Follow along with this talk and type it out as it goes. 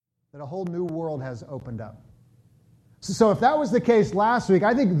that a whole new world has opened up. So if that was the case last week,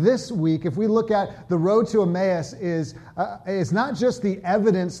 I think this week, if we look at the road to Emmaus, is not just the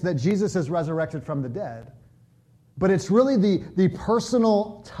evidence that Jesus is resurrected from the dead, but it's really the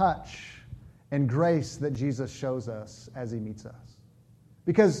personal touch and grace that Jesus shows us as he meets us.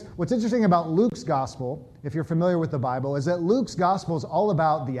 Because what's interesting about Luke's gospel, if you're familiar with the Bible, is that Luke's gospel is all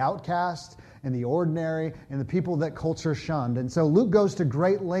about the outcast and the ordinary and the people that culture shunned. And so Luke goes to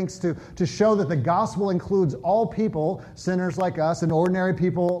great lengths to show that the gospel includes all people, sinners like us and ordinary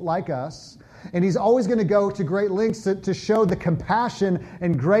people like us. And he's always going to go to great lengths to show the compassion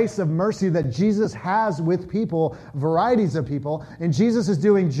and grace of mercy that Jesus has with people, varieties of people. And Jesus is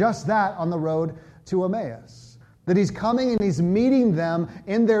doing just that on the road to Emmaus. That he's coming and he's meeting them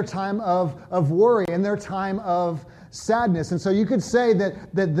in their time of worry, in their time of sadness. And so you could say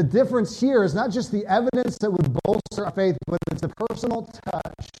that the difference here is not just the evidence that would bolster our faith, but it's the personal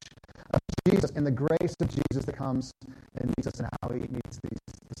touch of Jesus and the grace of Jesus that comes and meets us and how he meets these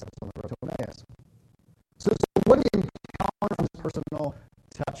disciples on the road to Emmaus. So what do you encounter from this personal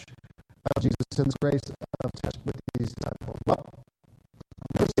touch of Jesus and this grace of touch with these disciples? Well,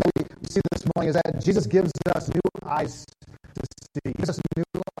 first thing we see this morning is that Jesus gives us new eyes to see. He gives us new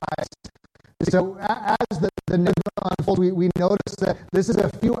eyes. So as the narrative unfolds, we notice that this is a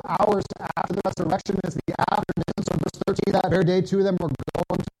few hours after the resurrection. It's the afternoon. So verse 13, that very day, two of them were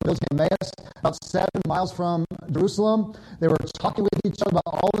going to the village of Emmaus, about 7 miles from Jerusalem. They were talking with each other about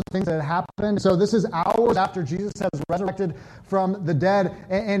all the things that had happened. So this is hours after Jesus has resurrected from the dead.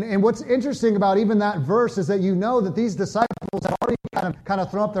 And what's interesting about even that verse is that you know that these disciples have already kind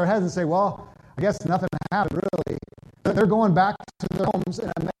of thrown up their heads and say, well, I guess nothing happened really. They're going back to their homes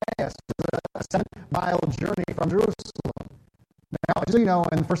in Emmaus, a 7-mile journey from Jerusalem. Now, just so you know,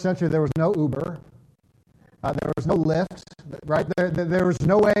 in the first century, there was no Uber. There was no Lyft, right? There was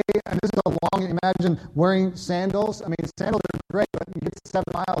no way, and this is a long, imagine wearing sandals. I mean, sandals are great, but you get 7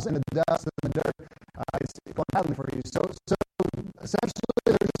 miles in the dust and the dirt, it's going badly for you. So essentially,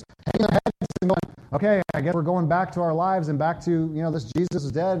 they're just hanging their heads and going, okay, I guess we're going back to our lives and back to, this Jesus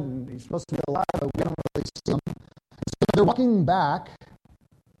is dead and he's supposed to be alive, but we don't really see him. So they're walking back,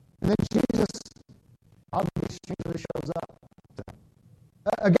 and then Jesus obviously shows up.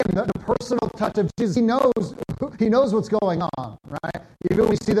 Again, the personal touch of Jesus. He knows what's going on, right? Even when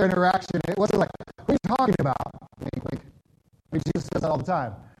we see their interaction, it wasn't like, what are you talking about? Wink, wink. I mean, Jesus does that all the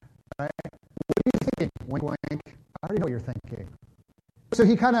time, right? What are you thinking? Wink, wink. I already know what you're thinking. So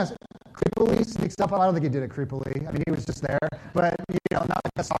he kind of creepily sneaks up. I don't think he did it creepily. I mean, he was just there, but not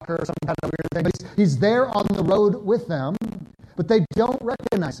like a stalker or some kind of weird thing. But he's there on the road with them, but they don't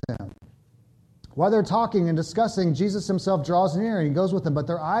recognize him. While they're talking and discussing, Jesus himself draws near and he goes with them, but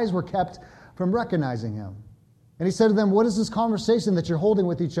their eyes were kept from recognizing him. And he said to them, what is this conversation that you're holding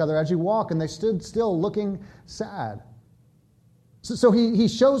with each other as you walk? And they stood still looking sad. So he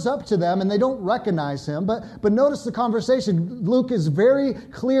shows up to them and they don't recognize him, but notice the conversation. Luke is very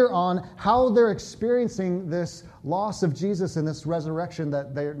clear on how they're experiencing this loss of Jesus and this resurrection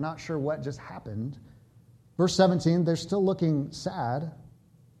that they're not sure what just happened. Verse 17, they're still looking sad.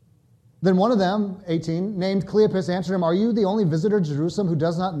 Then one of them, 18, named Cleopas, answered him, are you the only visitor to Jerusalem who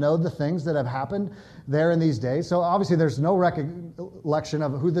does not know the things that have happened there in these days? So obviously there's no recollection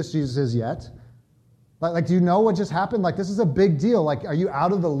of who this Jesus is yet. Like, do you know what just happened? Like, this is a big deal. Like, are you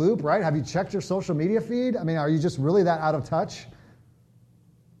out of the loop, right? Have you checked your social media feed? I mean, are you just really that out of touch?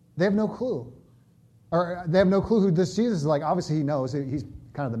 They have no clue. Or they have no clue who this Jesus is. Like, obviously he knows. He's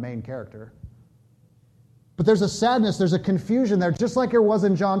kind of the main character. But there's a sadness, there's a confusion there, just like there was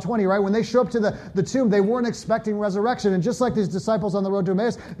in John 20, right? When they show up to the tomb, they weren't expecting resurrection. And just like these disciples on the road to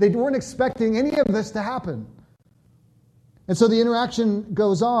Emmaus, they weren't expecting any of this to happen. And so the interaction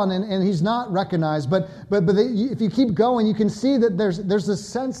goes on, and he's not recognized. But if you keep going, you can see that there's this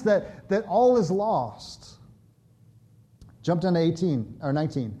sense that all is lost. Jump down to 18 or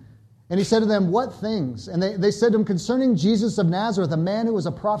 19. And he said to them, what things? And they said to him, concerning Jesus of Nazareth, a man who was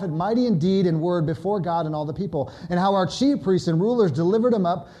a prophet, mighty in deed and word before God and all the people, and how our chief priests and rulers delivered him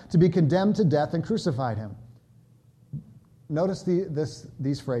up to be condemned to death and crucified him. Notice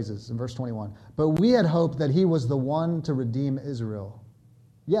these phrases in verse 21. But we had hoped that he was the one to redeem Israel.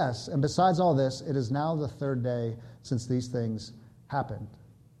 Yes, and besides all this, it is now the 3rd day since these things happened.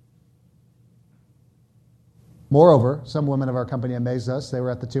 Moreover, some women of our company amazed us. They were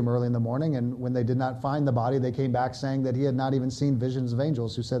at the tomb early in the morning, and when they did not find the body, they came back saying that he had not even seen visions of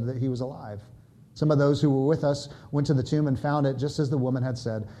angels who said that he was alive. Some of those who were with us went to the tomb and found it just as the woman had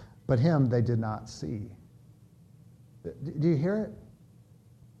said, but him they did not see. Do you hear it?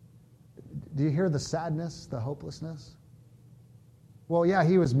 Do you hear the sadness, the hopelessness? Well, yeah,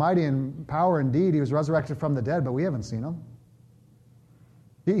 he was mighty in power indeed. He was resurrected from the dead, but we haven't seen him.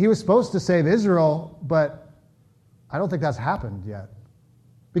 He was supposed to save Israel, but I don't think that's happened yet.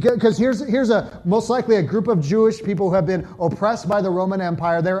 Because here's most likely a group of Jewish people who have been oppressed by the Roman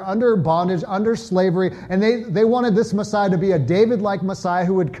Empire. They're under bondage, under slavery, and they wanted this Messiah to be a David-like Messiah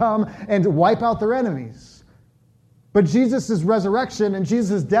who would come and wipe out their enemies. But Jesus' resurrection and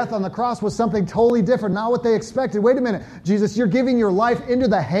Jesus' death on the cross was something totally different, not what they expected. Wait a minute, Jesus, you're giving your life into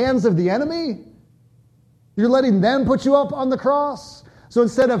the hands of the enemy? You're letting them put you up on the cross? So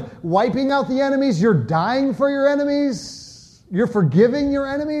instead of wiping out the enemies, you're dying for your enemies? You're forgiving your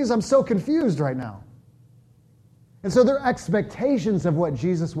enemies? I'm so confused right now. And so their expectations of what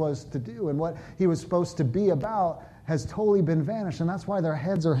Jesus was to do and what he was supposed to be about has totally been vanished. And that's why their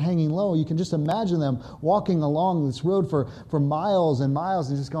heads are hanging low. You can just imagine them walking along this road for miles and miles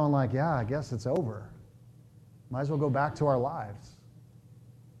and just going like, yeah, I guess it's over. Might as well go back to our lives.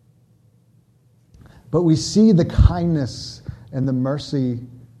 But we see the kindness and the mercy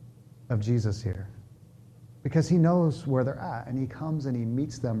of Jesus here. Because he knows where they're at, and he comes and he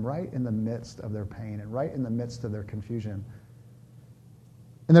meets them right in the midst of their pain and right in the midst of their confusion.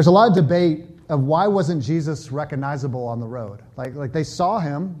 And there's a lot of debate of why wasn't Jesus recognizable on the road. Like they saw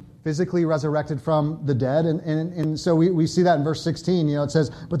him physically resurrected from the dead, and so we see that in verse 16. It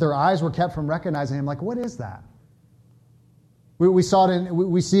says, but their eyes were kept from recognizing him. Like, what is that? We saw it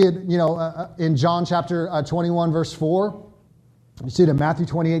we see it in John chapter 21, verse 4. You see it in Matthew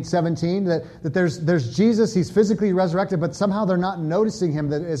 28:17 that there's Jesus, he's physically resurrected, but somehow they're not noticing him.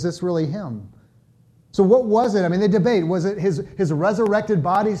 That is this really him? So what was it? I mean, they debate. Was it his resurrected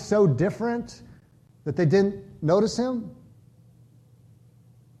body so different that they didn't notice him?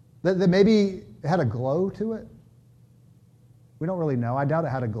 That maybe it had a glow to it? We don't really know. I doubt it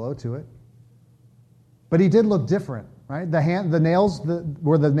had a glow to it. But he did look different. Right? The nails,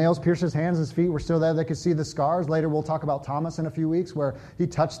 where the nails pierced his hands, his feet were still there. They could see the scars. Later we'll talk about Thomas in a few weeks where he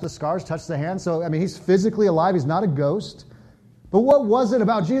touched the scars, touched the hands. So, I mean, he's physically alive. He's not a ghost. But what was it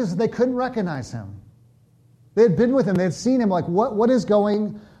about Jesus that they couldn't recognize him? They had been with him. They had seen him. Like, what is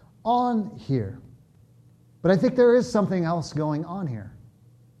going on here? But I think there is something else going on here.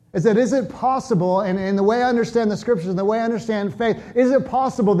 Is it possible, and in the way I understand the scriptures, and the way I understand faith, is it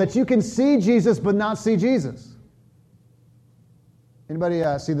possible that you can see Jesus but not see Jesus? Anybody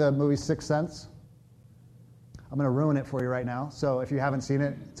see the movie Sixth Sense? I'm going to ruin it for you right now. So if you haven't seen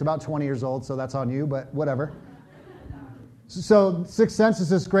it, it's about 20 years old, so that's on you, but whatever. So Sixth Sense is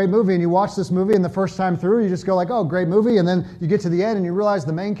this great movie, and you watch this movie, and the first time through, you just go like, oh, great movie, and then you get to the end, and you realize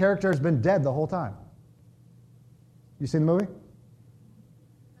the main character has been dead the whole time. You seen the movie?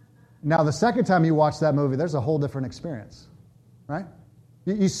 Now, the second time you watch that movie, there's a whole different experience, right?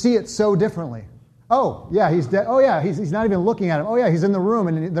 You see it so differently. Oh, yeah, he's dead. Oh, yeah, he's not even looking at him. Oh, yeah, he's in the room,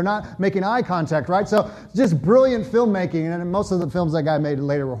 and they're not making eye contact, right? So just brilliant filmmaking, and most of the films that guy made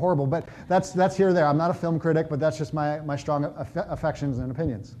later were horrible, but that's here or there. I'm not a film critic, but that's just my strong affections and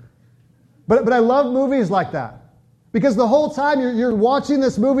opinions. But I love movies like that, because the whole time you're watching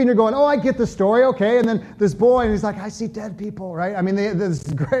this movie, and you're going, oh, I get the story, okay, and then this boy, and he's like, I see dead people, right? I mean, this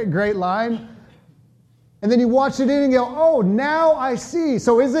great line. And then you watch it in and go, oh, now I see.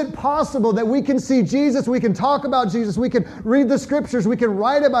 So is it possible that we can see Jesus, we can talk about Jesus, we can read the scriptures, we can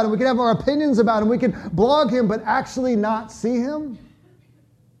write about him, we can have our opinions about him, we can blog him, but actually not see him?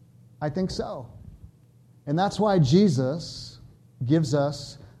 I think so. And that's why Jesus gives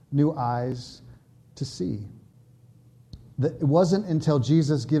us new eyes to see. It wasn't until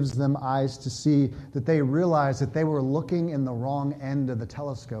Jesus gives them eyes to see that they realized that they were looking in the wrong end of the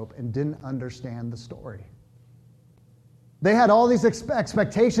telescope and didn't understand the story. They had all these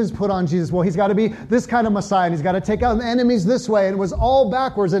expectations put on Jesus. Well, he's got to be this kind of Messiah, and he's got to take out the enemies this way, and it was all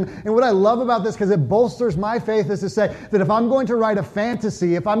backwards. And what I love about this, because it bolsters my faith, is to say that if I'm going to write a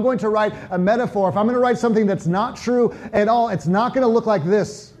fantasy, if I'm going to write a metaphor, if I'm going to write something that's not true at all, it's not going to look like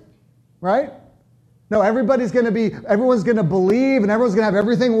this, right? No, everyone's going to believe, and everyone's going to have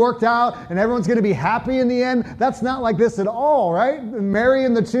everything worked out, and everyone's going to be happy in the end. That's not like this at all, right? Mary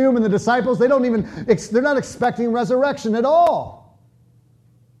in the tomb and the disciples, they're not expecting resurrection at all.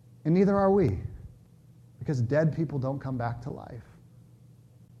 And neither are we, because dead people don't come back to life.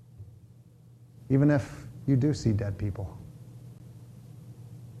 Even if you do see dead people.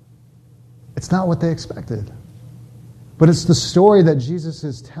 It's not what they expected. But it's the story that Jesus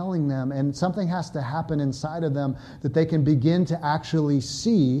is telling them, and something has to happen inside of them that they can begin to actually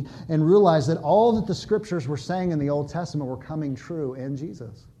see and realize that all that the scriptures were saying in the Old Testament were coming true in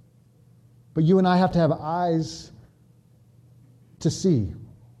Jesus. But you and I have to have eyes to see.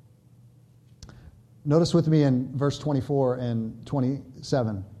 Notice with me in verse 24 and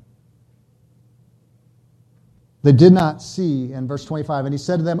 27. They did not see, in verse 25, and he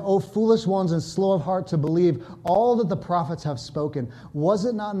said to them, O foolish ones and slow of heart to believe all that the prophets have spoken. Was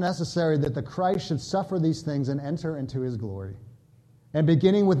it not necessary that the Christ should suffer these things and enter into his glory? And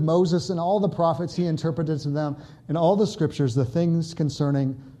beginning with Moses and all the prophets, he interpreted to them in all the scriptures the things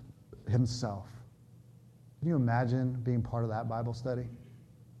concerning himself. Can you imagine being part of that Bible study?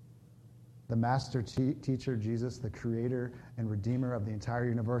 The master teacher, Jesus, the creator and redeemer of the entire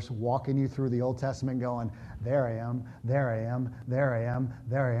universe, walking you through the Old Testament going, there I am, there I am, there I am,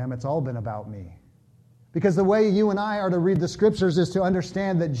 there I am. It's all been about me. Because the way you and I are to read the scriptures is to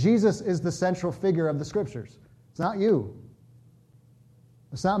understand that Jesus is the central figure of the scriptures. It's not you.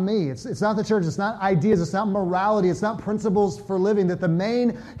 It's not me. It's not the church. It's not ideas. It's not morality. It's not principles for living. That the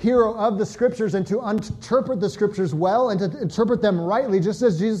main hero of the scriptures, and to interpret the scriptures well and to interpret them rightly, just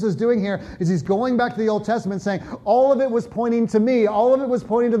as Jesus is doing here, is he's going back to the Old Testament saying, all of it was pointing to me. All of it was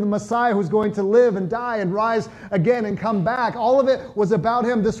pointing to the Messiah who's going to live and die and rise again and come back. All of it was about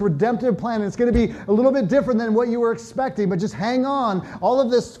him, this redemptive plan. And it's going to be a little bit different than what you were expecting, but just hang on. All of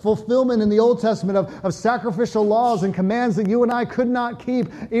this fulfillment in the Old Testament of sacrificial laws and commands that you and I could not keep,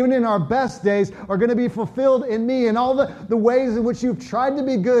 even in our best days, are going to be fulfilled in me. And all the ways in which you've tried to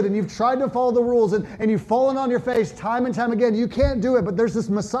be good and you've tried to follow the rules and you've fallen on your face time and time again. You can't do it, but there's this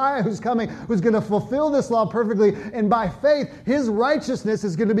Messiah who's coming, who's going to fulfill this law perfectly. And by faith, his righteousness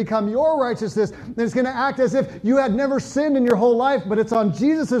is going to become your righteousness. And it's going to act as if you had never sinned in your whole life, but it's on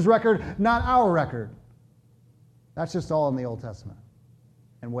Jesus' record, not our record. That's just all in the Old Testament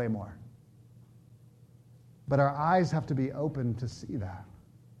and way more. But our eyes have to be open to see that.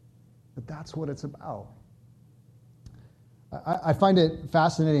 But that's what it's about. I find it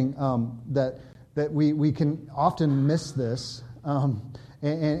fascinating that we can often miss this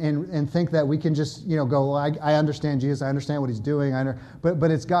and think that we can just go, well, I understand Jesus, I understand what he's doing, but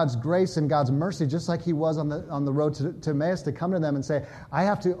it's God's grace and God's mercy, just like he was on the road to Emmaus, to come to them and say, I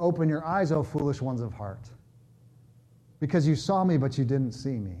have to open your eyes, O foolish ones of heart, because you saw me, but you didn't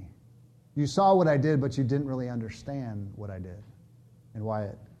see me. You saw what I did, but you didn't really understand what I did and why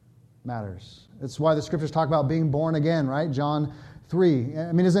it matters. It's why the scriptures talk about being born again, right? John 3.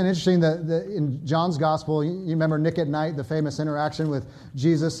 I mean, isn't it interesting that in John's gospel, you remember Nick at night, the famous interaction with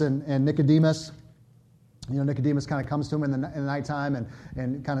Jesus and Nicodemus? Nicodemus kind of comes to him in the nighttime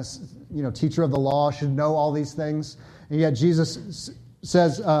and kind of, teacher of the law, should know all these things. And yet Jesus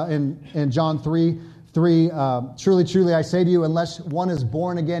says in John 3, truly, truly, I say to you, unless one is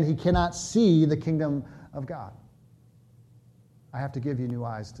born again, he cannot see the kingdom of God. I have to give you new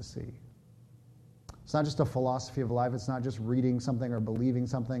eyes to see. It's not just a philosophy of life. It's not just reading something or believing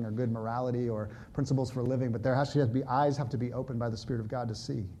something or good morality or principles for living, but there has to be eyes have to be opened by the Spirit of God to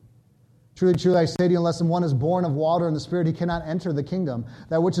see. Truly, truly, I say to you, unless one is born of water and the Spirit, he cannot enter the kingdom.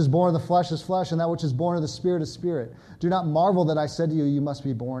 That which is born of the flesh is flesh, and that which is born of the Spirit is spirit. Do not marvel that I said to you, you must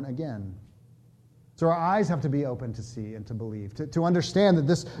be born again. So our eyes have to be open to see and to believe, to understand that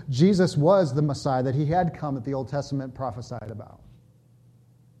this Jesus was the Messiah, that he had come, that the Old Testament prophesied about.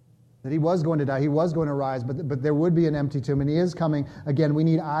 That he was going to die, he was going to rise, but there would be an empty tomb, and he is coming again. We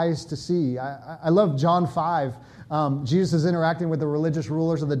need eyes to see. I love John 5. Jesus is interacting with the religious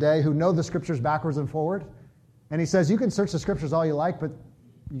rulers of the day who know the scriptures backwards and forward. And he says, you can search the scriptures all you like, but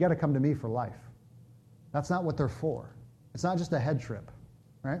you got to come to me for life. That's not what they're for. It's not just a head trip,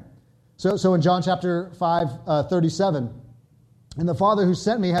 right? So in John chapter 5, 37, and the Father who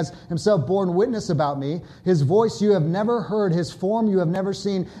sent me has himself borne witness about me. His voice you have never heard, his form you have never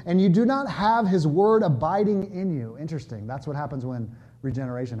seen, and you do not have his word abiding in you. Interesting. That's what happens when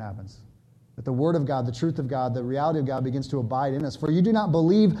regeneration happens. That the word of God, the truth of God, the reality of God begins to abide in us. For you do not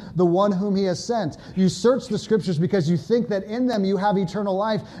believe the one whom he has sent. You search the scriptures because you think that in them you have eternal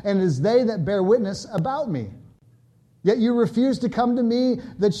life, and it is they that bear witness about me. Yet you refuse to come to me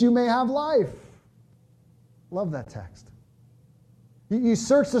that you may have life. Love that text. You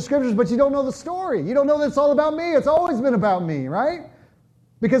search the scriptures, but you don't know the story. You don't know that it's all about me. It's always been about me, right?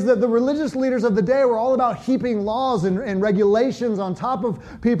 Because the religious leaders of the day were all about heaping laws and regulations on top of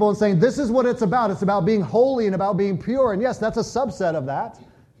people and saying, this is what it's about. It's about being holy and about being pure. And yes, that's a subset of that,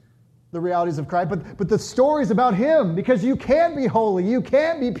 the realities of Christ. But the story's about him, because you can't be holy. You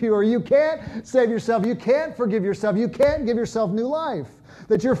can't be pure. You can't save yourself. You can't forgive yourself. You can't give yourself new life.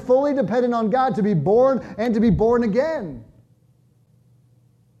 That you're fully dependent on God to be born and to be born again.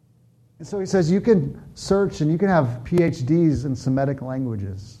 And so he says you can search and you can have PhDs in Semitic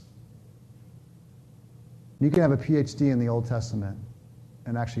languages. You can have a PhD in the Old Testament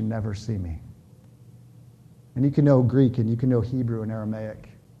and actually never see me. And you can know Greek and you can know Hebrew and Aramaic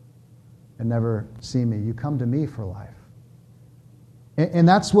and never see me. You come to me for life. And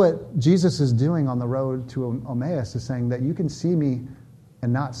that's what Jesus is doing on the road to Emmaus, is saying that you can see me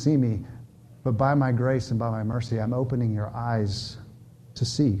and not see me, but by my grace and by my mercy, I'm opening your eyes to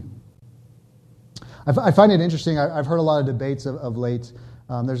see. I find it interesting. I've heard a lot of debates of late.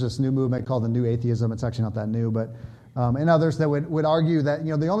 There's this new movement called the New Atheism. It's actually not that new, but and others that would argue that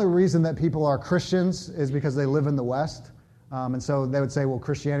the only reason that people are Christians is because they live in the West. And so they would say, well,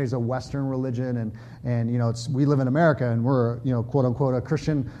 Christianity is a Western religion, and we live in America, and we're quote unquote a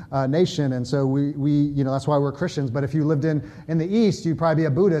Christian nation, and so we that's why we're Christians. But if you lived in the East, you'd probably be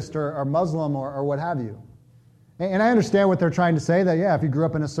a Buddhist or Muslim or what have you. And I understand what they're trying to say, that if you grew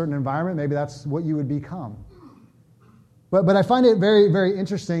up in a certain environment, maybe that's what you would become. But I find it very, very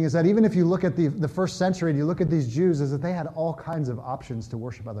interesting is that even if you look at the first century and you look at these Jews, is that they had all kinds of options to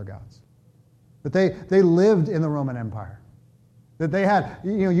worship other gods. That they lived in the Roman Empire. That they had,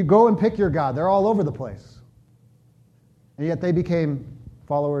 you go and pick your God. They're all over the place. And yet they became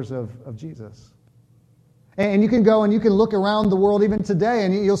followers of Jesus. And you can go and you can look around the world even today,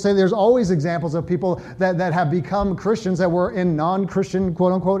 and you'll say there's always examples of people that have become Christians that were in non-Christian,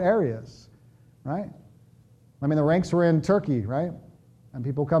 quote-unquote, areas, right? I mean, the ranks were in Turkey, right? And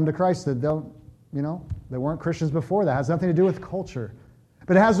people come to Christ that they weren't Christians before. That has nothing to do with culture.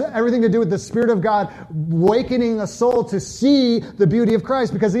 But it has everything to do with the Spirit of God awakening a soul to see the beauty of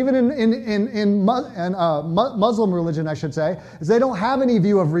Christ. Because even in Muslim religion, I should say, is they don't have any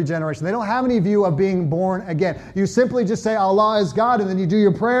view of regeneration. They don't have any view of being born again. You simply just say Allah is God, and then you do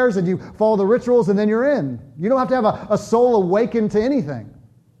your prayers, and you follow the rituals, and then you're in. You don't have to have a soul awakened to anything,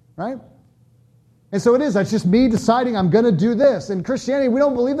 right? And so it is. That's just me deciding I'm going to do this. In Christianity, we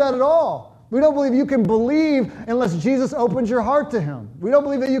don't believe that at all. We don't believe you can believe unless Jesus opens your heart to Him. We don't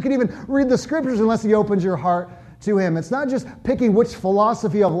believe that you can even read the Scriptures unless He opens your heart to Him. It's not just picking which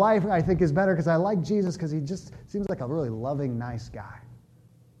philosophy of life I think is better because I like Jesus because He just seems like a really loving, nice guy.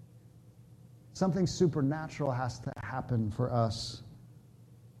 Something supernatural has to happen for us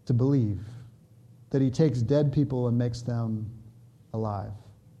to believe that He takes dead people and makes them alive.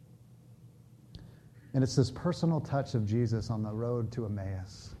 And it's this personal touch of Jesus on the road to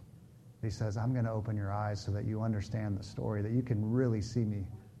Emmaus. He says, I'm going to open your eyes so that you understand the story, that you can really see me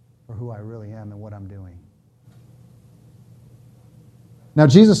for who I really am and what I'm doing. Now,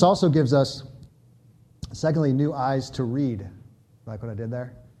 Jesus also gives us, secondly, new eyes to read. Like what I did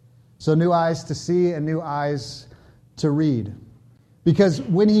there? So new eyes to see and new eyes to read. Because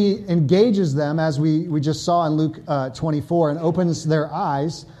when He engages them, as we just saw in Luke 24, and opens their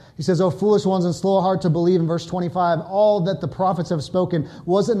eyes, He says, O foolish ones and slow of heart to believe, in verse 25, all that the prophets have spoken,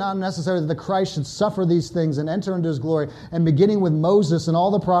 was it not necessary that the Christ should suffer these things and enter into His glory? And beginning with Moses and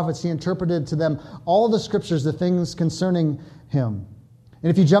all the prophets, He interpreted to them all the Scriptures, the things concerning Him. And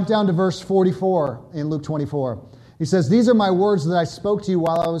if you jump down to verse 44 in Luke 24, He says, these are my words that I spoke to you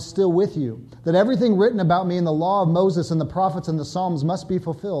while I was still with you, that everything written about me in the law of Moses and the prophets and the Psalms must be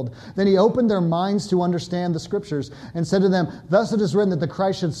fulfilled. Then He opened their minds to understand the Scriptures and said to them, thus it is written that the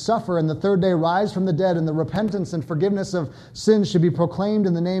Christ should suffer and the third day rise from the dead, and the repentance and forgiveness of sins should be proclaimed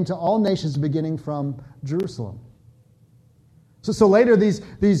in the name to all nations beginning from Jerusalem. So later, these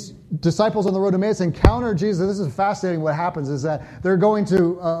disciples on the road to Emmaus encounter Jesus. This is fascinating. What happens is that they're going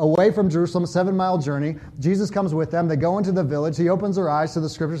to away from Jerusalem, a 7-mile journey. Jesus comes with them. They go into the village. He opens their eyes to the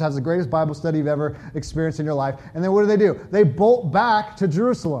Scriptures, has the greatest Bible study you've ever experienced in your life. And then what do? They bolt back to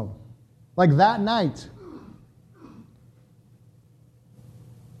Jerusalem, like that night.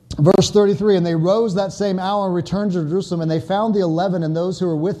 Verse 33, and they rose that same hour and returned to Jerusalem, and they found the 11 and those who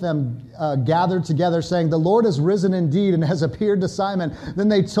were with them gathered together, saying, the Lord has risen indeed and has appeared to Simon. Then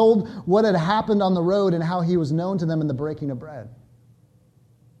they told what had happened on the road and how He was known to them in the breaking of bread.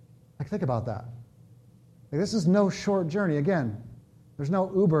 Like, think about that. Like, this is no short journey. Again, there's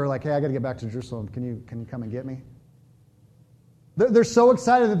no Uber like, hey, I got to get back to Jerusalem. Can you come and get me? They're so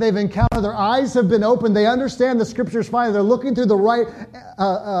excited that they've encountered. Their eyes have been opened. They understand the Scriptures finally. They're looking through the right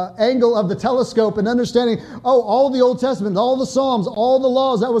angle of the telescope and understanding, all the Old Testament, all the Psalms, all the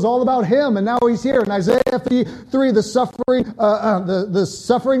laws, that was all about Him. And now He's here. In Isaiah 53, the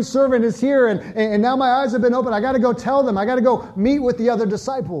suffering servant is here. And now my eyes have been opened. I got to go tell them. I got to go meet with the other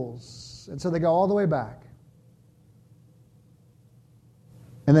disciples. And so they go all the way back.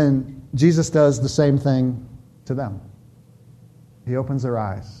 And then Jesus does the same thing to them. He opens their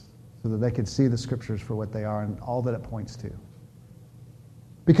eyes so that they can see the Scriptures for what they are and all that it points to.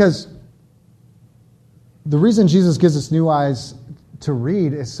 Because the reason Jesus gives us new eyes to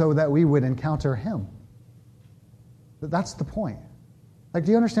read is so that we would encounter Him. That's the point. Like,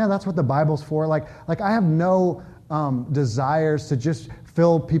 do you understand that's what the Bible's for? Like I have no desires to just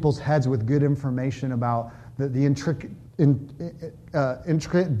fill people's heads with good information about the intricate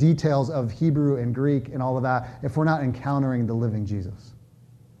details of Hebrew and Greek and all of that if we're not encountering the living Jesus.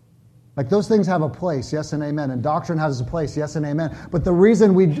 Like those things have a place, yes and amen. And doctrine has a place, yes and amen. But the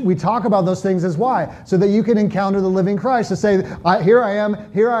reason we talk about those things is why? So that you can encounter the living Christ. To say, here I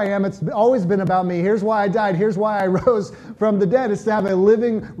am, it's always been about me. Here's why I died. Here's why I rose from the dead. It's to have a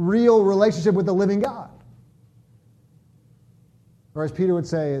living, real relationship with the living God. Or as Peter would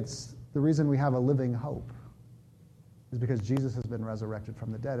say, it's the reason we have a living hope is because Jesus has been resurrected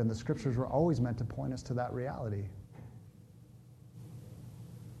from the dead. And the scriptures were always meant to point us to that reality.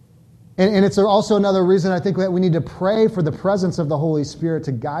 And it's also another reason I think that we need to pray for the presence of the Holy Spirit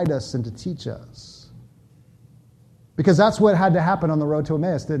to guide us and to teach us. Because that's what had to happen on the road to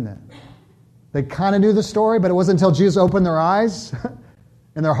Emmaus, didn't it? They kind of knew the story, but it wasn't until Jesus opened their eyes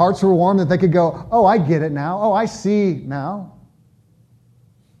and their hearts were warm that they could go, oh, I get it now. Oh, I see now.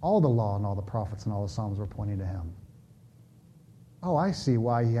 All the law and all the prophets and all the Psalms were pointing to him. Oh, I see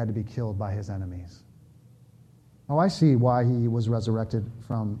why he had to be killed by his enemies. Oh, I see why he was resurrected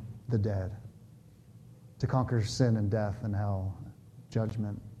from the dead to conquer sin and death and hell,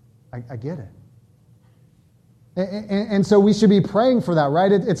 judgment. I get it. And so we should be praying for that,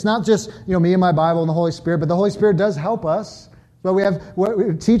 right? It's not just me and my Bible and the Holy Spirit, but the Holy Spirit does help us. But we have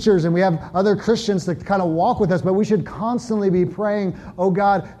teachers and we have other Christians that kind of walk with us, but we should constantly be praying, oh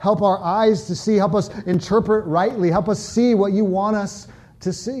God, help our eyes to see, help us interpret rightly, help us see what you want us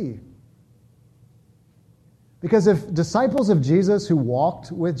to see. Because if disciples of Jesus who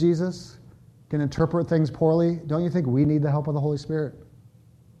walked with Jesus can interpret things poorly, don't you think we need the help of the Holy Spirit?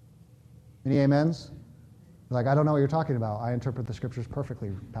 Any amens? Like, I don't know what you're talking about. I interpret the scriptures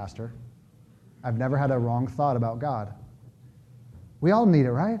perfectly, Pastor. I've never had a wrong thought about God. We all need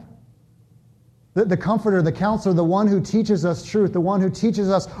it, right? The comforter, the counselor, the one who teaches us truth, the one who teaches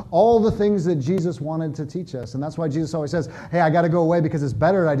us all the things that Jesus wanted to teach us. And that's why Jesus always says, hey, I got to go away because it's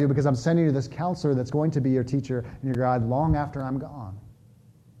better that I do, because I'm sending you this counselor that's going to be your teacher and your guide long after I'm gone,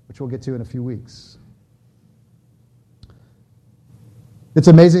 which we'll get to in a few weeks. It's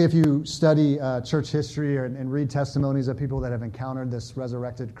amazing if you study church history and read testimonies of people that have encountered this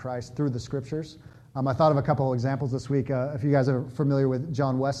resurrected Christ through the scriptures. I thought of a couple of examples this week. If you guys are familiar with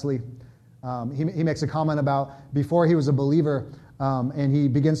John Wesley, he makes a comment about before he was a believer, and he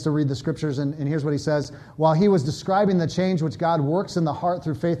begins to read the scriptures, and here's what he says. While he was describing the change which God works in the heart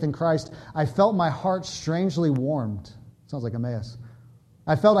through faith in Christ, I felt my heart strangely warmed. Sounds like Emmaus.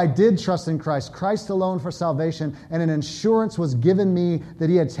 I felt I did trust in Christ, Christ alone for salvation, and an assurance was given me that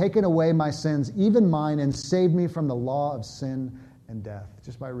he had taken away my sins, even mine, and saved me from the law of sin and death,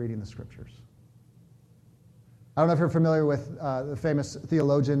 just by reading the scriptures. I don't know if you're familiar with the famous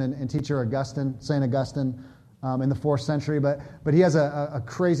theologian and teacher Augustine, St. Augustine, in the 4th century, but he has a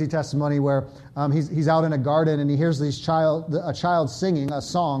crazy testimony where he's out in a garden and he hears a child singing a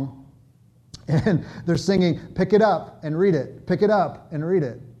song, and they're singing, pick it up and read it, pick it up and read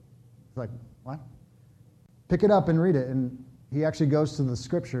it. It's like, what? Pick it up and read it. And he actually goes to the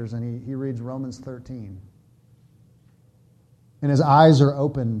scriptures and he reads Romans 13. And his eyes are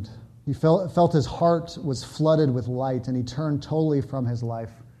opened. He felt his heart was flooded with light, and he turned totally from his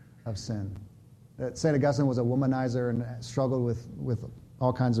life of sin. St. Augustine was a womanizer and struggled with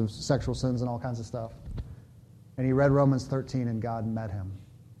all kinds of sexual sins and all kinds of stuff. And he read Romans 13, and God met him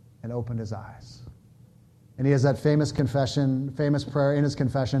and opened his eyes. And he has that famous confession, famous prayer in his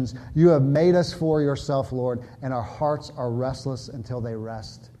confessions, you have made us for yourself, Lord, and our hearts are restless until they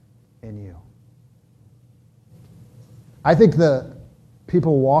rest in you. I think the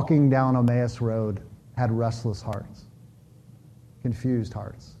people walking down Emmaus Road had restless hearts, confused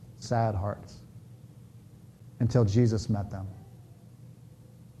hearts, sad hearts, until Jesus met them.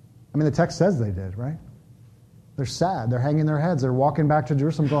 I mean, the text says they did, right? They're sad. They're hanging their heads. They're walking back to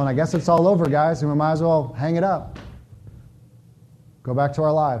Jerusalem going, I guess it's all over, guys, and we might as well hang it up. Go back to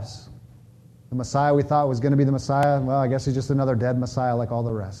our lives. The Messiah we thought was going to be the Messiah, well, I guess he's just another dead Messiah like all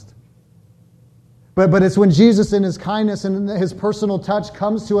the rest. But it's when Jesus in his kindness and his personal touch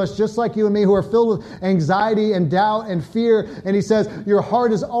comes to us just like you and me who are filled with anxiety and doubt and fear. And he says, your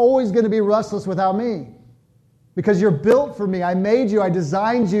heart is always going to be restless without me. Because you're built for me. I made you. I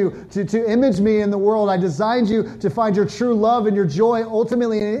designed you to image me in the world. I designed you to find your true love and your joy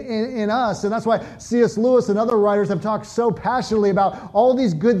ultimately in us. And that's why C.S. Lewis and other writers have talked so passionately about all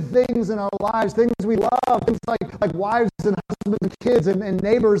these good things in our lives, things we love, things like wives and husbands and kids and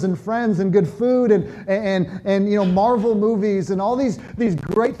neighbors and friends and good food and Marvel movies and all these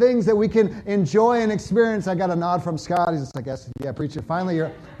great things that we can enjoy and experience. I got a nod from Scott. He's just like, yes, yeah, preach it. Finally,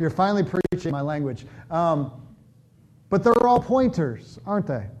 you're finally preaching my language. But they're all pointers, aren't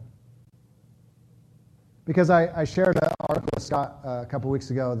they? Because I shared an article with Scott a couple weeks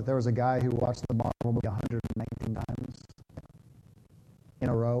ago that there was a guy who watched the Marvel movie 119 times in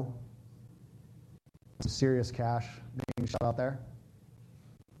a row. Some serious cash being shot out there.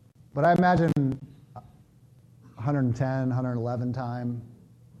 But I imagine 110, 111 time,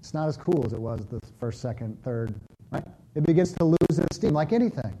 it's not as cool as it was the first, second, third, right? It begins to lose its steam like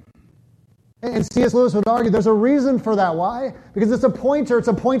anything. And C.S. Lewis would argue there's a reason for that. Why? Because it's a pointer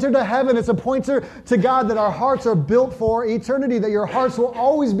to heaven. It's a pointer to God that our hearts are built for eternity, that your hearts will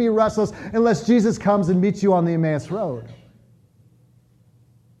always be restless unless Jesus comes and meets you on the Emmaus Road.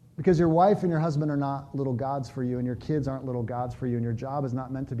 Because your wife and your husband are not little gods for you, and your kids aren't little gods for you, and your job is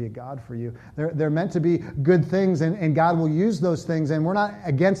not meant to be a god for you. They're meant to be good things, and God will use those things, and we're not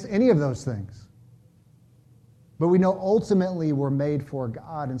against any of those things. But we know ultimately we're made for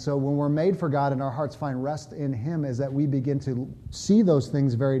God. And so when we're made for God and our hearts find rest in Him, is that we begin to see those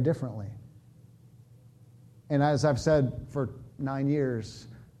things very differently. And as I've said for 9 years,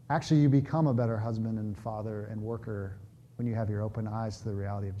 actually you become a better husband and father and worker when you have your open eyes to the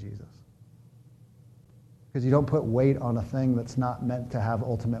reality of Jesus. Because you don't put weight on a thing that's not meant to have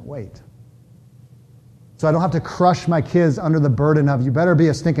ultimate weight. So I don't have to crush my kids under the burden of, you better be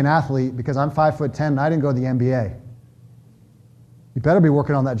a stinking athlete because I'm 5'10" and I didn't go to the NBA. You better be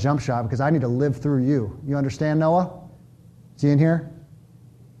working on that jump shot because I need to live through you. You understand, Noah? Is he in here?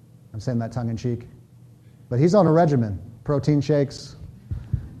 I'm saying that tongue in cheek. But he's on a regimen. Protein shakes,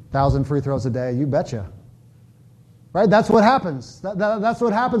 1,000 free throws a day. You betcha. Right? That's what happens. That's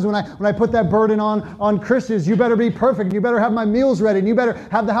what happens when I put that burden on Christians. You better be perfect. And you better have my meals ready. And you better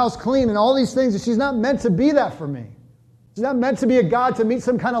have the house clean and all these things. She's not meant to be that for me. She's not meant to be a God to meet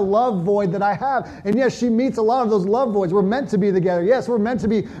some kind of love void that I have. And yes, she meets a lot of those love voids. We're meant to be together. Yes, we're meant to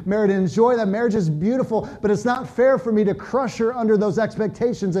be married and enjoy that. Marriage is beautiful, but it's not fair for me to crush her under those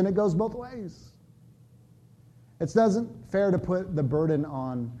expectations, and it goes both ways. It doesn't fair to put the burden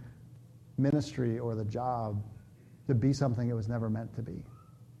on ministry or the job to be something it was never meant to be.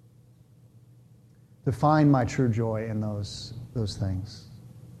 To find my true joy in those things.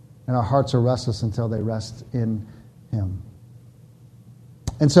 And our hearts are restless until they rest in Him.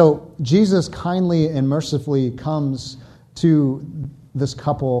 And so Jesus kindly and mercifully comes to this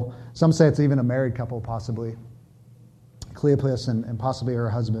couple. Some say it's even a married couple, possibly. Cleopas and possibly her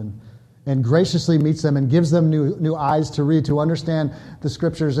husband. And graciously meets them and gives them new eyes to read, to understand the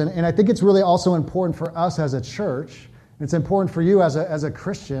Scriptures. And I think it's really also important for us as a church, and it's important for you as a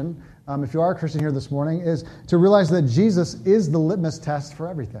Christian, if you are a Christian here this morning, is to realize that Jesus is the litmus test for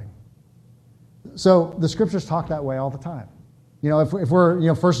everything. So the Scriptures talk that way all the time. You know, if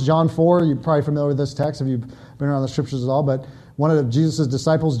we're, 1 John 4, you're probably familiar with this text if you've been around the Scriptures at all, but one of Jesus'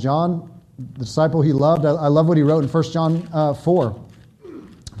 disciples, John, the disciple he loved, I love what he wrote in 1 John 4.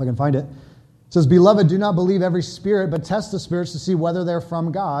 If I can find it. It says, "Beloved, do not believe every spirit, but test the spirits to see whether they're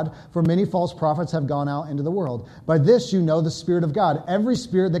from God, for many false prophets have gone out into the world. By this you know the Spirit of God. Every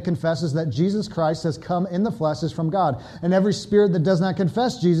spirit that confesses that Jesus Christ has come in the flesh is from God, and every spirit that does not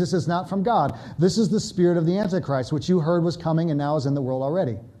confess Jesus is not from God. This is the spirit of the Antichrist, which you heard was coming and now is in the world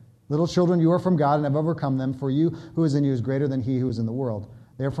already. Little children, you are from God and have overcome them, for you who is in you is greater than he who is in the world.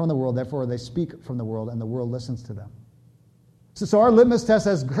 They are from the world, therefore they speak from the world, and the world listens to them." So our litmus test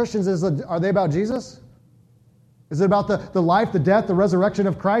as Christians is, are they about Jesus? Is it about the life, the death, the resurrection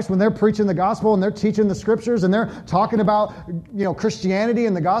of Christ? When they're preaching the gospel and they're teaching the Scriptures and they're talking about Christianity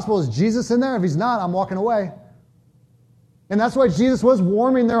and the gospel, is Jesus in there? If he's not, I'm walking away. And that's why Jesus was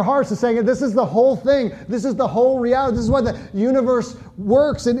warming their hearts and saying, this is the whole thing. This is the whole reality. This is why the universe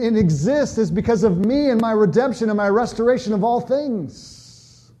works and exists, is because of me and my redemption and my restoration of all things.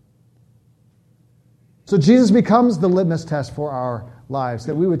 So Jesus becomes the litmus test for our lives,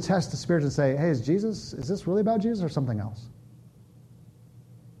 that we would test the Spirit and say, hey, is this really about Jesus or something else?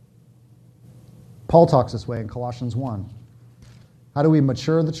 Paul talks this way in Colossians 1. How do we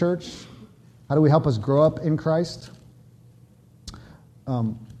mature the church? How do we help us grow up in Christ?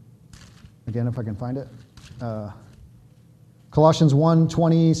 Again, if I can find it. Colossians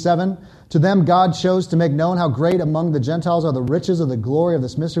 1:27. "To them God chose to make known how great among the Gentiles are the riches of the glory of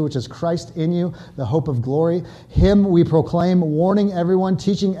this mystery, which is Christ in you, the hope of glory. Him we proclaim, warning everyone,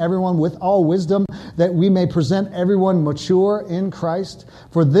 teaching everyone with all wisdom, that we may present everyone mature in Christ.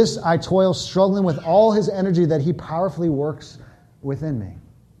 For this I toil, struggling with all his energy that he powerfully works within me."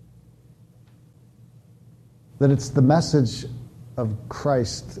 That it's the message of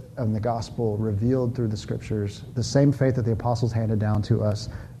Christ and the gospel revealed through the Scriptures, the same faith that the apostles handed down to us,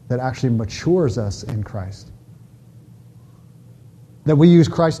 that actually matures us in Christ. That we use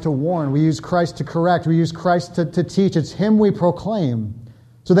Christ to warn, we use Christ to correct, we use Christ to teach. It's Him we proclaim.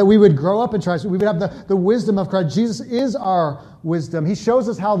 So that we would grow up in Christ, we would have the wisdom of Christ. Jesus is our wisdom. He shows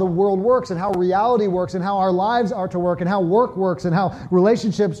us how the world works and how reality works and how our lives are to work and how work works and how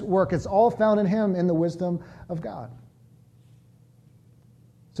relationships work. It's all found in Him, in the wisdom of God.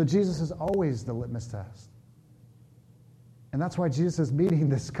 So Jesus is always the litmus test. And that's why Jesus is meeting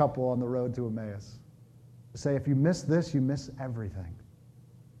this couple on the road to Emmaus. To say, if you miss this, you miss everything.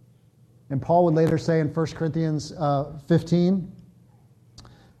 And Paul would later say in 1 Corinthians 15,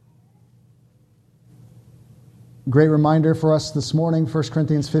 great reminder for us this morning, 1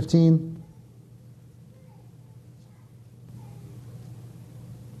 Corinthians 15.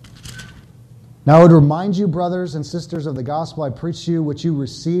 Now I would remind you, brothers and sisters, of the gospel I preached to you, which you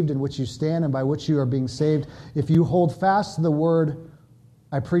received, in which you stand, and by which you are being saved, if you hold fast to the word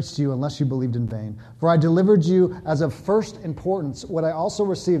I preached to you, unless you believed in vain. For I delivered you as of first importance what I also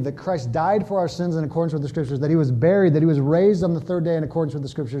received, that Christ died for our sins in accordance with the Scriptures, that He was buried, that He was raised on the third day in accordance with the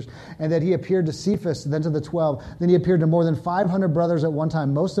Scriptures, and that He appeared to Cephas, then to the 12. Then He appeared to more than 500 brothers at one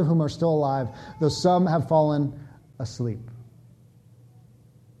time, most of whom are still alive, though some have fallen asleep.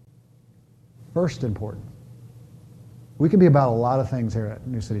 First important. We can be about a lot of things here at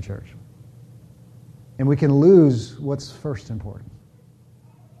New City Church. And we can lose what's first important.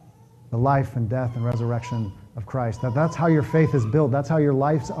 The life and death and resurrection of Christ. That's how your faith is built. That's how your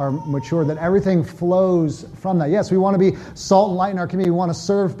lives are matured. That everything flows from that. Yes, we want to be salt and light in our community. We want to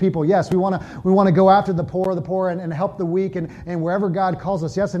serve people. Yes, we want to go after the poor and help the weak and wherever God calls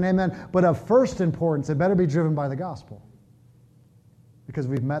us. Yes and amen. But of first importance, it better be driven by the gospel. Because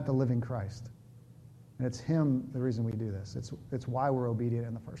we've met the living Christ. And it's Him the reason we do this. It's why we're obedient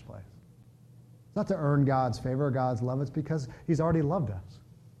in the first place. It's not to earn God's favor or God's love. It's because He's already loved us.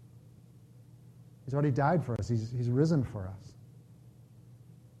 He's already died for us. He's risen for us.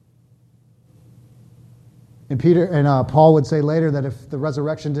 And Paul would say later that if the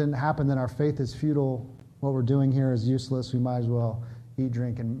resurrection didn't happen, then our faith is futile. What we're doing here is useless. We might as well eat,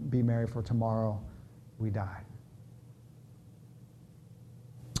 drink, and be merry, for tomorrow we die.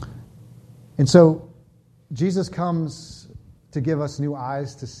 And so Jesus comes to give us new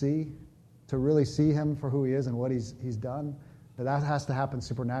eyes to see, to really see Him for who He is and what He's done. That has to happen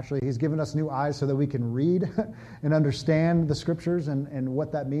supernaturally. He's given us new eyes so that we can read and understand the Scriptures and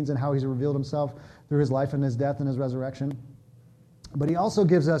what that means and how He's revealed Himself through His life and His death and His resurrection. But He also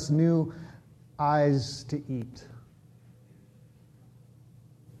gives us new eyes to eat.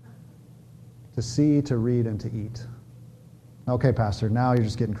 To see, to read, and to eat. Okay, Pastor, now you're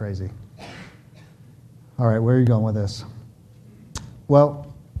just getting crazy. All right, where are you going with this?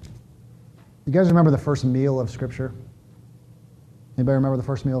 Well, you guys remember the first meal of Scripture? Anybody remember the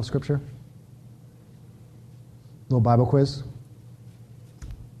first meal of Scripture? Little Bible quiz.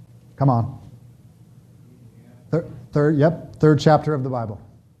 Come on. Third chapter of the Bible.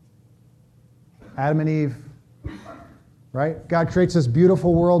 Adam and Eve, right? God creates this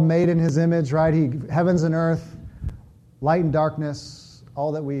beautiful world made in His image, right? Heavens and earth, light and darkness,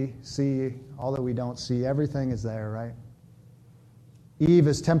 all that we see, all that we don't see, everything is there, right? Eve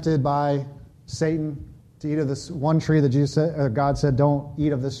is tempted by Satan to eat of this one tree that God said, don't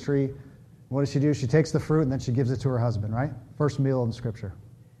eat of this tree. What does she do? She takes the fruit and then she gives it to her husband, right? First meal in Scripture.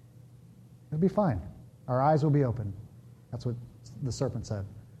 It'll be fine. Our eyes will be open. That's what the serpent said.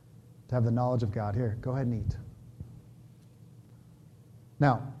 To have the knowledge of God. Here, go ahead and eat.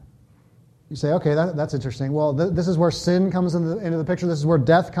 Now, you say, okay, that's interesting. Well, this is where sin comes into the picture. This is where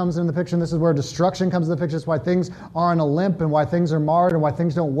death comes into the picture. This is where destruction comes into the picture. It's why things are on a limp and why things are marred and why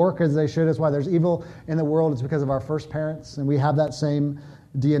things don't work as they should. It's why there's evil in the world. It's because of our first parents, and we have that same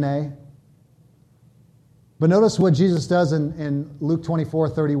DNA. But notice what Jesus does in Luke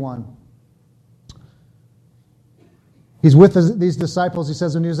 24:31. He's with these disciples. He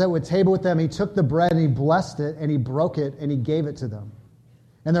says when he was at the table with them, He took the bread and He blessed it and He broke it and He gave it to them.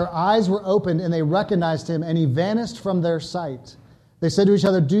 And their eyes were opened, and they recognized Him, and He vanished from their sight. They said to each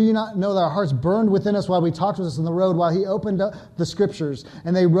other, do you not know that our hearts burned within us while we talked with us on the road, while He opened up the Scriptures?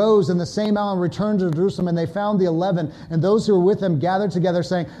 And they rose in the same hour and returned to Jerusalem, and they found the 11, and those who were with them gathered together,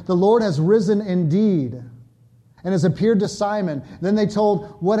 saying, the Lord has risen indeed, and has appeared to Simon. Then they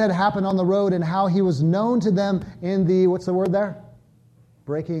told what had happened on the road, and how He was known to them in the, what's the word there?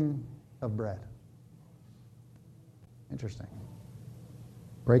 Breaking of bread. Interesting.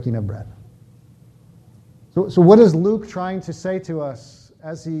 Breaking of bread. So what is Luke trying to say to us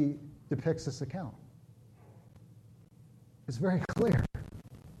as he depicts this account? It's very clear.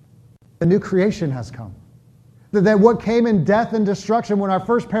 The new creation has come. That what came in death and destruction when our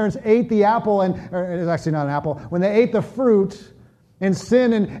first parents ate the apple, or it's actually not an apple, when they ate the fruit And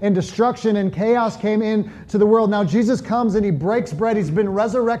sin and destruction and chaos came into the world. Now Jesus comes and he breaks bread. He's been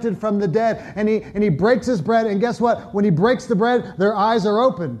resurrected from the dead. And he breaks his bread. And guess what? When he breaks the bread, their eyes are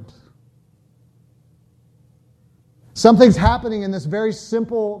opened. Something's happening in this very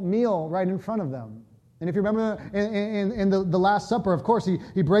simple meal right in front of them. And if you remember in the Last Supper, of course,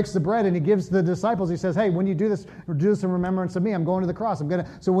 he breaks the bread and he gives the disciples, he says, hey, when you do this in remembrance of me. I'm going to the cross.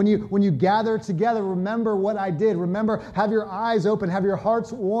 So when you gather together, remember what I did. Remember, have your eyes open, have your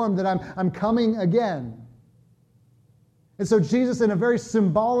hearts warmed that I'm coming again. And so Jesus, in a very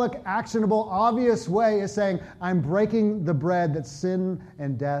symbolic, actionable, obvious way, is saying, I'm breaking the bread that sin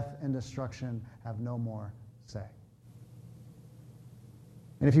and death and destruction have no more say.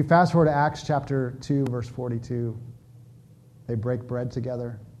 And if you fast forward to Acts chapter 2, verse 42, they break bread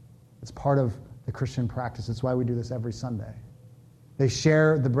together. It's part of the Christian practice. It's why we do this every Sunday. They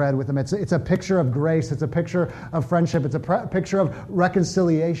share the bread with them. It's a picture of grace. It's a picture of friendship. It's a picture of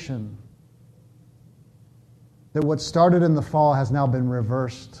reconciliation. That what started in the fall has now been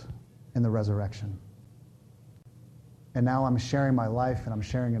reversed in the resurrection. And now I'm sharing my life and I'm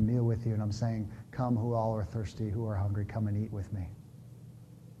sharing a meal with you and I'm saying, come who all are thirsty, who are hungry, come and eat with me.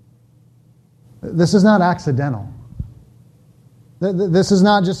 This is not accidental. This is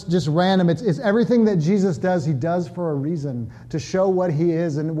not just random. It's everything that Jesus does, he does for a reason, to show what he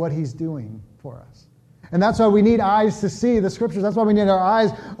is and what he's doing for us. And that's why we need eyes to see the Scriptures. That's why we need our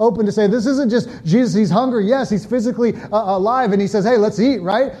eyes open to say, this isn't just Jesus, he's hungry. Yes, he's physically alive, and he says, hey, let's eat,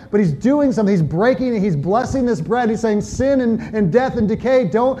 right? But he's doing something. He's breaking and he's blessing this bread. He's saying sin and death and decay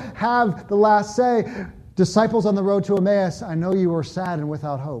don't have the last say. Disciples on the road to Emmaus, I know you were sad and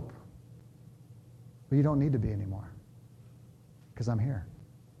without hope. But you don't need to be anymore, because I'm here.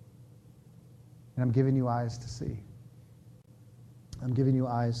 And I'm giving you eyes to see. I'm giving you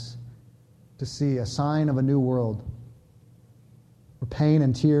eyes to see a sign of a new world where pain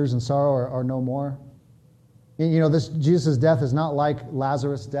and tears and sorrow are no more. And, this Jesus' death is not like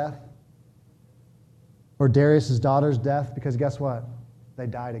Lazarus' death or Darius' daughter's death, because guess what? They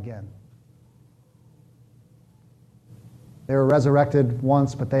died again. They were resurrected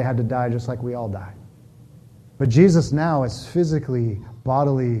once, but they had to die just like we all die. But Jesus now is physically,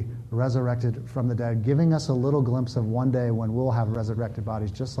 bodily resurrected from the dead, giving us a little glimpse of one day when we'll have resurrected bodies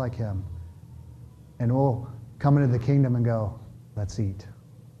just like him. And we'll come into the kingdom and go, let's eat.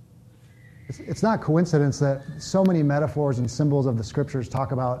 It's not coincidence that so many metaphors and symbols of the Scriptures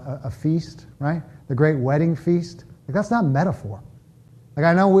talk about a feast, right? The great wedding feast. That's not metaphor.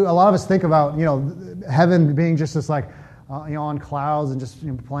 I know a lot of us think about, heaven being just this on clouds and just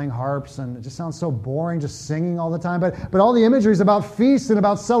playing harps, and it just sounds so boring, just singing all the time. But all the imagery is about feasts and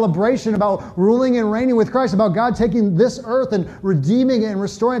about celebration, about ruling and reigning with Christ, about God taking this earth and redeeming it and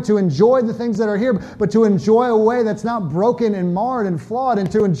restoring it to enjoy the things that are here, but to enjoy a way that's not broken and marred and flawed,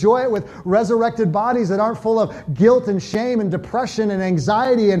 and to enjoy it with resurrected bodies that aren't full of guilt and shame and depression and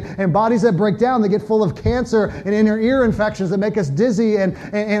anxiety, and bodies that break down, that get full of cancer and inner ear infections that make us dizzy, and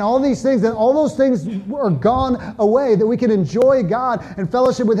all these things, that all those things are gone away, that we can enjoy God and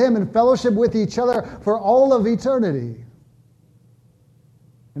fellowship with him and fellowship with each other for all of eternity.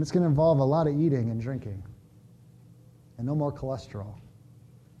 And it's going to involve a lot of eating and drinking. And no more cholesterol.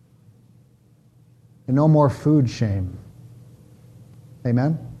 And no more food shame.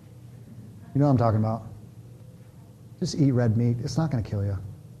 Amen? You know what I'm talking about. Just eat red meat. It's not going to kill you.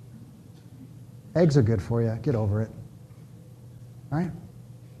 Eggs are good for you. Get over it. All right?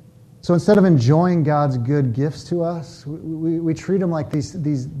 So instead of enjoying God's good gifts to us, we treat them like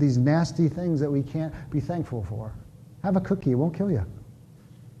these nasty things that we can't be thankful for. Have a cookie. It won't kill you.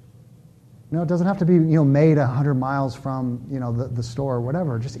 It doesn't have to be made 100 miles from the store or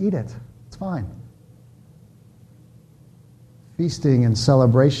whatever. Just eat it. It's fine. Feasting and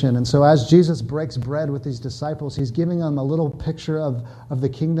celebration. And so as Jesus breaks bread with these disciples, he's giving them a little picture of the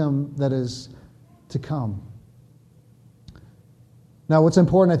kingdom that is to come. Now, what's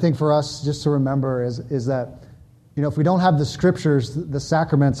important, I think, for us just to remember is that, if we don't have the Scriptures, the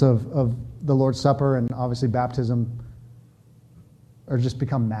sacraments of the Lord's Supper and obviously baptism are just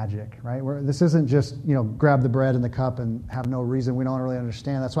become magic, right? This isn't just, grab the bread and the cup and have no reason. We don't really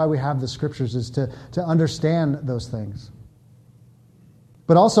understand. That's why we have the Scriptures, is to understand those things.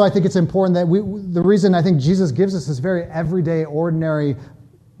 But also, I think it's important that the reason I think Jesus gives us this very everyday, ordinary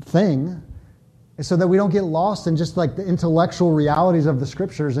thing is so that we don't get lost in just the intellectual realities of the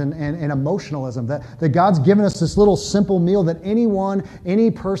Scriptures and emotionalism. That God's given us this little simple meal that anyone,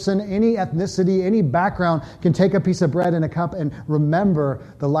 any person, any ethnicity, any background can take a piece of bread and a cup and remember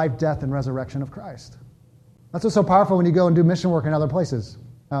the life, death, and resurrection of Christ. That's what's so powerful when you go and do mission work in other places.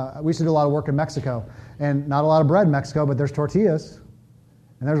 We used to do a lot of work in Mexico, and not a lot of bread in Mexico, but there's tortillas.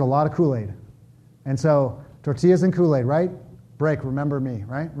 And there's a lot of Kool-Aid. And so tortillas and Kool-Aid, right? Break, remember me,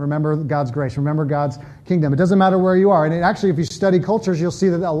 right? Remember God's grace, remember God's kingdom. It doesn't matter where you are. And actually, if you study cultures, you'll see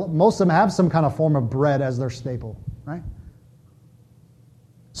that most of them have some kind of form of bread as their staple, right?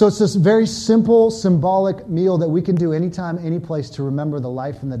 So it's this very simple, symbolic meal that we can do anytime, any place to remember the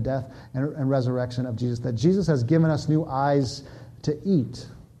life and the death and resurrection of Jesus, that Jesus has given us new eyes to eat.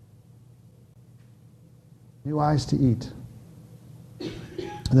 New eyes to eat.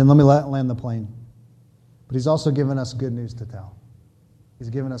 And then let me land the plane. But he's also given us good news to tell. He's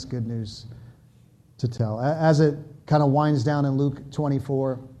given us good news to tell. As it kind of winds down in Luke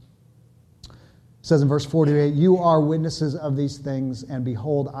 24, it says in verse 48, "You are witnesses of these things, and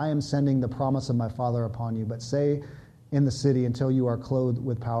behold, I am sending the promise of my Father upon you. But stay in the city until you are clothed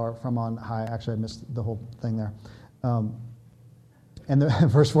with power from on high." Actually, I missed the whole thing there.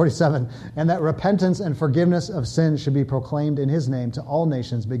 Verse 47, "And that repentance and forgiveness of sins should be proclaimed in his name to all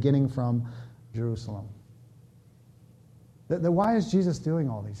nations, beginning from Jerusalem." Why is Jesus doing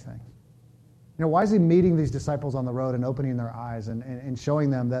all these things? Why is he meeting these disciples on the road and opening their eyes and showing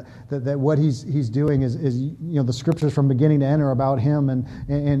them that what he's doing is the scriptures from beginning to end are about him, and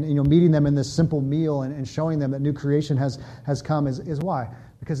meeting them in this simple meal and showing them that new creation has come is why?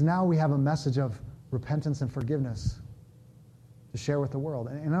 Because now we have a message of repentance and forgiveness to share with the world.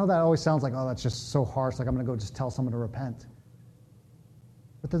 And I know that always sounds like, oh, that's just so harsh, like I'm going to go just tell someone to repent.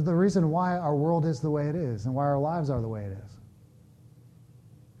 But the reason why our world is the way it is and why our lives are the way it is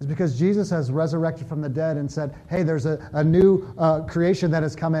because Jesus has resurrected from the dead and said, hey, there's a new creation that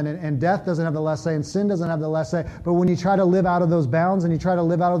has come in, and death doesn't have the last say, and sin doesn't have the last say. But when you try to live out of those bounds and you try to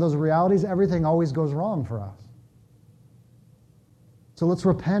live out of those realities, everything always goes wrong for us. So let's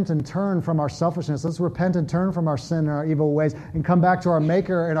repent and turn from our selfishness. Let's repent and turn from our sin and our evil ways and come back to our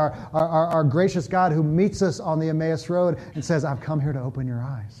Maker and our gracious God who meets us on the Emmaus Road and says, I've come here to open your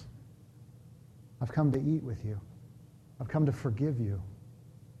eyes. I've come to eat with you. I've come to forgive you.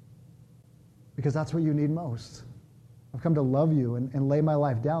 Because that's what you need most. I've come to love you and lay my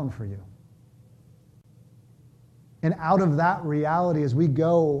life down for you. And out of that reality, as we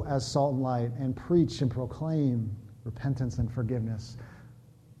go as salt and light and preach and proclaim repentance and forgiveness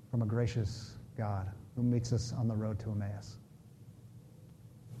from a gracious God who meets us on the road to Emmaus.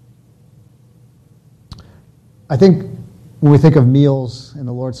 I think when we think of meals in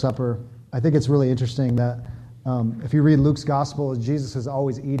the Lord's Supper, I think it's really interesting that if you read Luke's gospel, Jesus is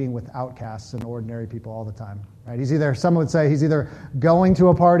always eating with outcasts and ordinary people all the time. Right? Some would say he's either going to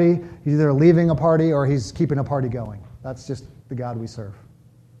a party, he's either leaving a party, or he's keeping a party going. That's just the God we serve.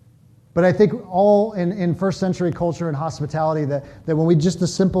 But I think all in first century culture and hospitality, that when we just the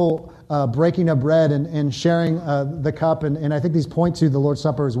simple breaking of bread and sharing the cup, and I think these point to the Lord's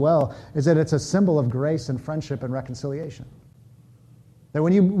Supper as well, is that it's a symbol of grace and friendship and reconciliation. That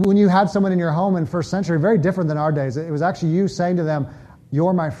when you had someone in your home in first century, very different than our days, it was actually you saying to them,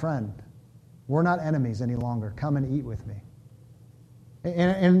 you're my friend. We're not enemies any longer. Come and eat with me.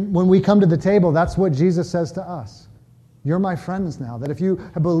 And when we come to the table, that's what Jesus says to us. You're my friends now. That if you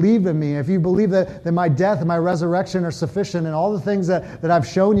have believed in me, if you believe that my death and my resurrection are sufficient and all the things that I've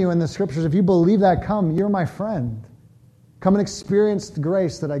shown you in the scriptures, if you believe that, come, you're my friend. Come and experience the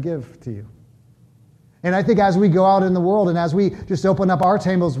grace that I give to you. And I think as we go out in the world and as we just open up our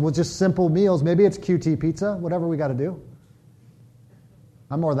tables with just simple meals, maybe it's QT pizza, whatever we got to do.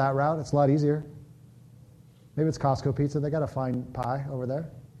 I'm more that route. It's a lot easier. Maybe it's Costco pizza. They got a fine pie over there.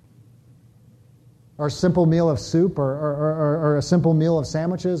 Or a simple meal of soup or a simple meal of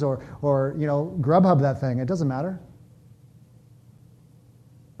sandwiches or Grubhub that thing. It doesn't matter.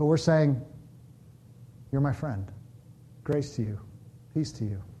 But we're saying, you're my friend. Grace to you. Peace to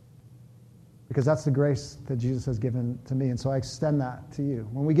you. Because that's the grace that Jesus has given to me. And so I extend that to you.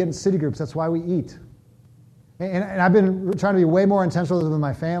 When we get in city groups, that's why we eat. And I've been trying to be way more intentional with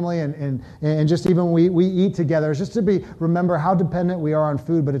my family and just even when we eat together. It's just to remember how dependent we are on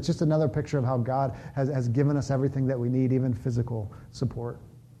food, but it's just another picture of how God has given us everything that we need, even physical support.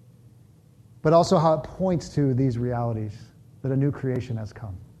 But also how it points to these realities, that a new creation has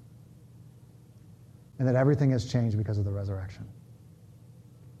come. And that everything has changed because of the resurrection.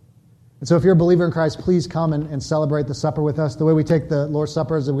 And so if you're a believer in Christ, please come and celebrate the supper with us. The way we take the Lord's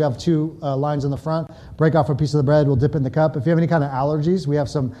Supper is that we have two lines in the front. Break off a piece of the bread. We'll dip it in the cup. If you have any kind of allergies, we have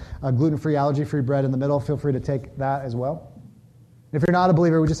some gluten-free, allergy-free bread in the middle. Feel free to take that as well. If you're not a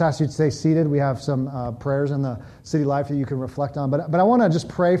believer, we just ask you to stay seated. We have some prayers in the city life that you can reflect on. But I want to just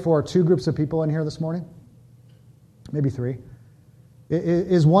pray for two groups of people in here this morning. Maybe three.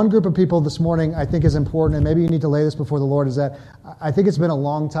 Is one group of people this morning I think is important, and maybe you need to lay this before the Lord, is that I think it's been a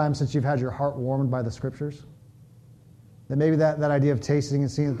long time since you've had your heart warmed by the Scriptures. That maybe that idea of tasting and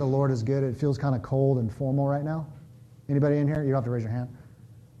seeing that the Lord is good, it feels kind of cold and formal right now. Anybody in here? You don't have to raise your hand.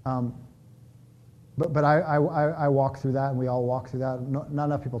 But I walk through that, and we all walk through that. Not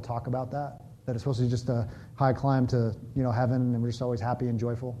enough people talk about that it's supposed to be just a high climb to heaven, and we're just always happy and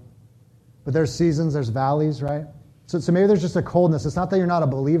joyful. But there's seasons, there's valleys, right? So maybe there's just a coldness. It's not that you're not a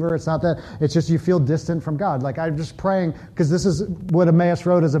believer. It's not that, it's just you feel distant from God. Like I'm just praying, because this is what Emmaus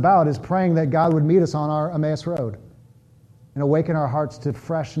Road is about, is praying that God would meet us on our Emmaus Road and awaken our hearts to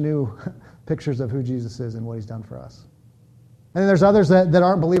fresh, new pictures of who Jesus is and what he's done for us. And then there's others that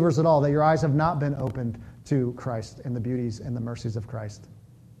aren't believers at all, that your eyes have not been opened to Christ and the beauties and the mercies of Christ.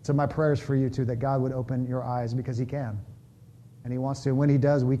 So my prayer is for you too, that God would open your eyes, because he can. And he wants to. And when he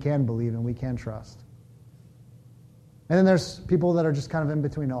does, we can believe and we can trust. And then there's people that are just kind of in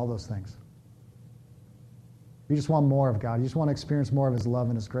between all those things. You just want more of God. You just want to experience more of his love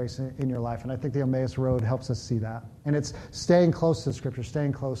and his grace in your life. And I think the Emmaus Road helps us see that. And it's staying close to Scripture,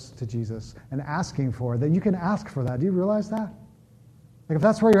 staying close to Jesus, and asking for it. That you can ask for that. Do you realize that? Like if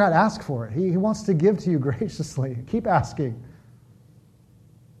that's where you're at, ask for it. He wants to give to you graciously. Keep asking.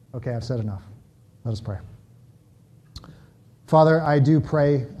 Okay, I've said enough. Let us pray. Father, I do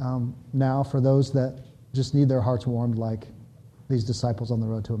pray now for those that just need their hearts warmed like these disciples on the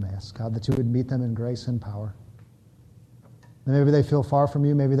road to Emmaus. God, that you would meet them in grace and power. And maybe they feel far from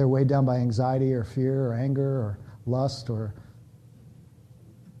you. Maybe they're weighed down by anxiety or fear or anger or lust or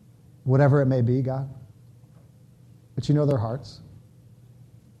whatever it may be, God. But you know their hearts.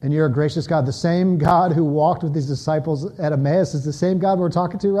 And you're a gracious God. The same God who walked with these disciples at Emmaus is the same God we're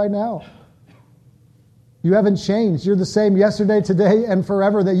talking to right now. You haven't changed. You're the same yesterday, today, and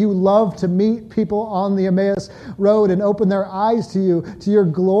forever, that you love to meet people on the Emmaus Road and open their eyes to you, to your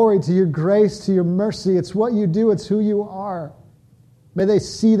glory, to your grace, to your mercy. It's what you do. It's who you are. May they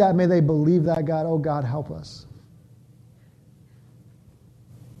see that. May they believe that, God. Oh, God, help us.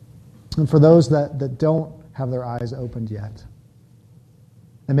 And for those that don't have their eyes opened yet,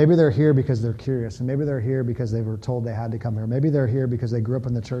 and maybe they're here because they're curious, and maybe they're here because they were told they had to come here. Maybe they're here because they grew up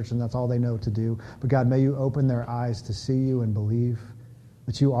in the church and that's all they know to do. But God, may you open their eyes to see you and believe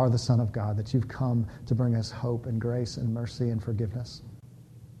that you are the Son of God, that you've come to bring us hope and grace and mercy and forgiveness.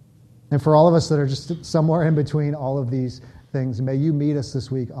 And for all of us that are just somewhere in between all of these things, may you meet us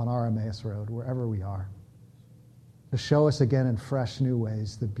this week on our Emmaus Road, wherever we are, to show us again in fresh new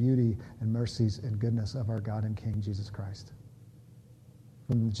ways the beauty and mercies and goodness of our God and King, Jesus Christ.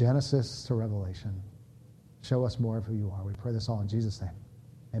 From Genesis to Revelation, show us more of who you are. We pray this all in Jesus' name.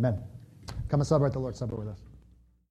 Amen. Come and celebrate the Lord's Supper with us.